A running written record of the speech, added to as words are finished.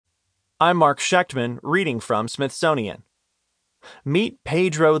I'm Mark Schechtman, reading from Smithsonian. Meet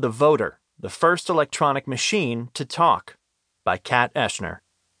Pedro the Voder, the first electronic machine to talk, by Kat Eschner.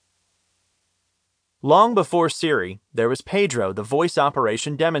 Long before Siri, there was Pedro the voice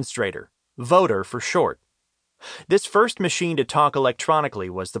operation demonstrator, Voder for short. This first machine to talk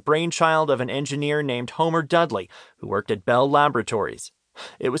electronically was the brainchild of an engineer named Homer Dudley, who worked at Bell Laboratories.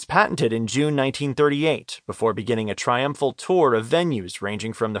 It was patented in June 1938, before beginning a triumphal tour of venues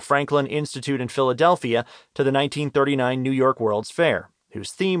ranging from the Franklin Institute in Philadelphia to the 1939 New York World's Fair,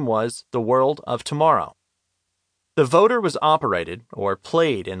 whose theme was The World of Tomorrow. The Voder was operated, or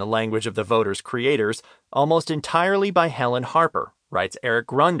played in the language of the Voder's creators, almost entirely by Helen Harper, writes Eric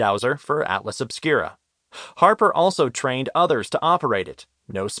Grundauser for Atlas Obscura. Harper also trained others to operate it,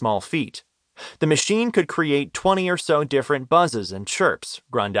 no small feat. The machine could create 20 or so different buzzes and chirps,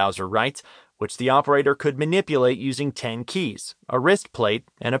 Grundauser writes, which the operator could manipulate using 10 keys, a wrist plate,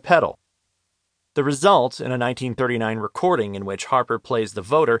 and a pedal. The result, in a 1939 recording in which Harper plays the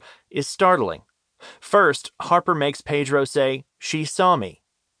Voder, is startling. First, Harper makes Pedro say, "She saw me."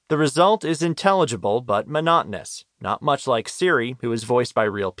 The result is intelligible but monotonous, not much like Siri, who is voiced by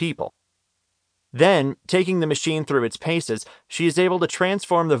real people. Then, taking the machine through its paces, she is able to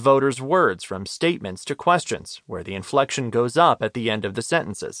transform the Voder's words from statements to questions, where the inflection goes up at the end of the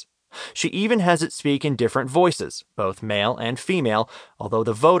sentences. She even has it speak in different voices, both male and female, although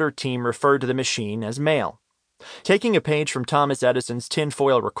the Voder team referred to the machine as male. Taking a page from Thomas Edison's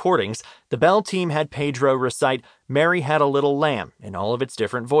tinfoil recordings, the Bell team had Pedro recite "Mary Had a Little Lamb" in all of its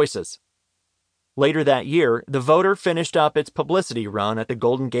different voices. Later that year, the Voder finished up its publicity run at the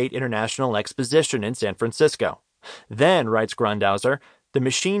Golden Gate International Exposition in San Francisco. Then, writes Grundauser, the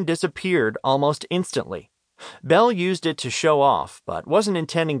machine disappeared almost instantly. Bell used it to show off, but wasn't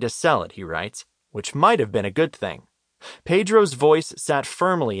intending to sell it, he writes, which might have been a good thing. Pedro's voice sat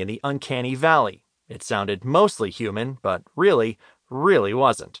firmly in the uncanny valley. It sounded mostly human, but really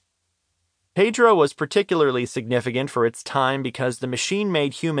wasn't. Pedro was particularly significant for its time because the machine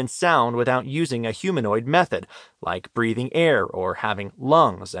made human sound without using a humanoid method, like breathing air or having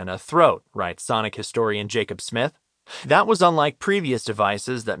lungs and a throat, writes sonic historian Jacob Smith. That was unlike previous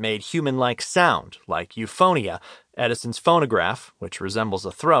devices that made human-like sound, like euphonia, Edison's phonograph, which resembles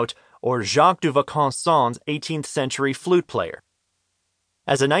a throat, or Jacques du Vaucanson's 18th century flute player.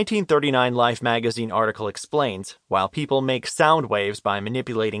 As a 1939 Life magazine article explains, while people make sound waves by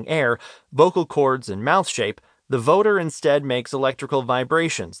manipulating air, vocal cords, and mouth shape, the Voder instead makes electrical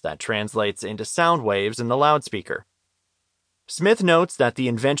vibrations that translates into sound waves in the loudspeaker. Smith notes that the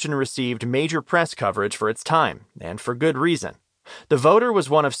invention received major press coverage for its time, and for good reason. The Voder was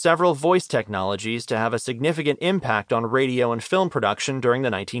one of several voice technologies to have a significant impact on radio and film production during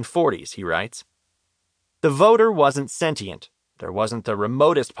the 1940s, he writes. The Voder wasn't sentient. There wasn't the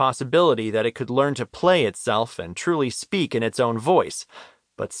remotest possibility that it could learn to play itself and truly speak in its own voice,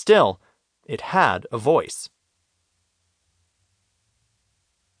 but still, it had a voice.